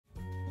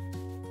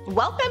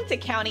Welcome to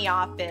County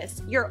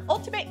Office, your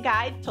ultimate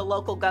guide to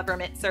local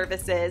government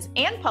services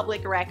and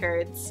public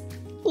records.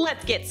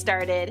 Let's get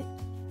started.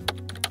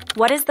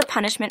 What is the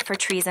punishment for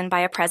treason by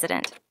a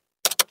president?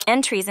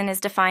 Treason is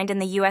defined in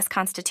the U.S.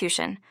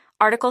 Constitution,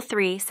 Article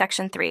 3,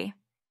 Section 3.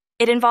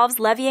 It involves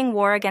levying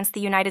war against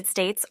the United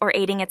States or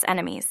aiding its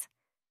enemies.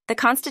 The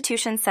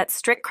Constitution sets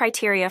strict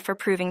criteria for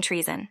proving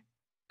treason.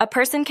 A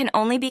person can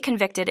only be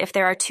convicted if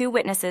there are two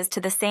witnesses to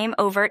the same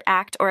overt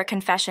act or a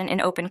confession in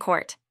open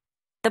court.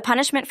 The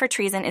punishment for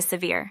treason is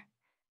severe.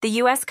 The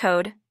U.S.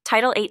 Code,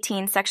 Title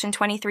 18, Section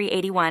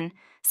 2381,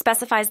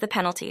 specifies the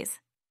penalties.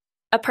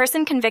 A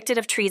person convicted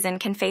of treason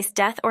can face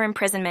death or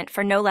imprisonment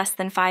for no less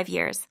than 5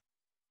 years.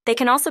 They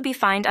can also be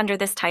fined under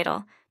this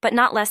title, but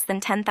not less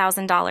than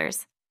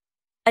 $10,000.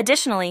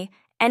 Additionally,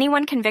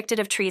 anyone convicted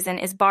of treason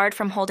is barred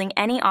from holding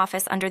any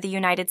office under the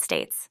United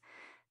States.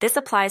 This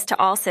applies to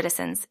all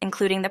citizens,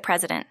 including the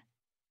president.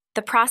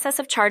 The process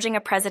of charging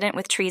a president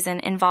with treason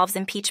involves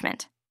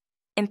impeachment.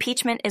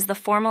 Impeachment is the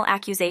formal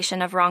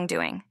accusation of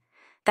wrongdoing.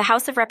 The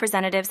House of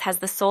Representatives has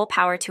the sole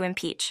power to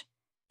impeach.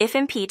 If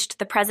impeached,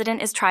 the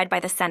president is tried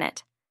by the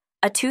Senate.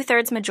 A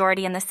 2/3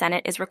 majority in the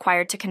Senate is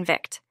required to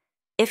convict.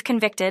 If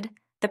convicted,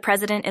 the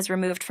president is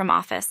removed from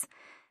office.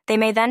 They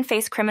may then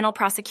face criminal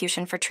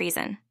prosecution for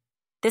treason.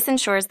 This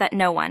ensures that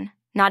no one,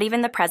 not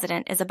even the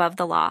president, is above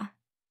the law.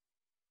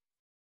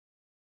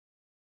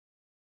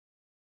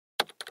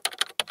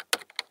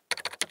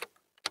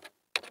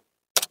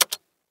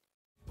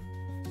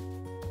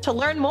 To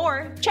learn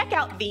more, check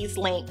out these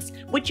links,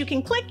 which you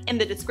can click in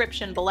the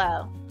description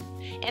below.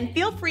 And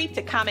feel free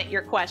to comment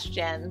your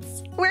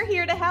questions. We're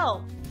here to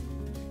help.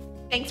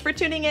 Thanks for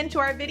tuning in to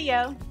our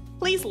video.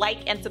 Please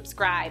like and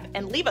subscribe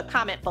and leave a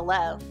comment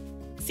below.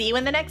 See you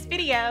in the next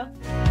video.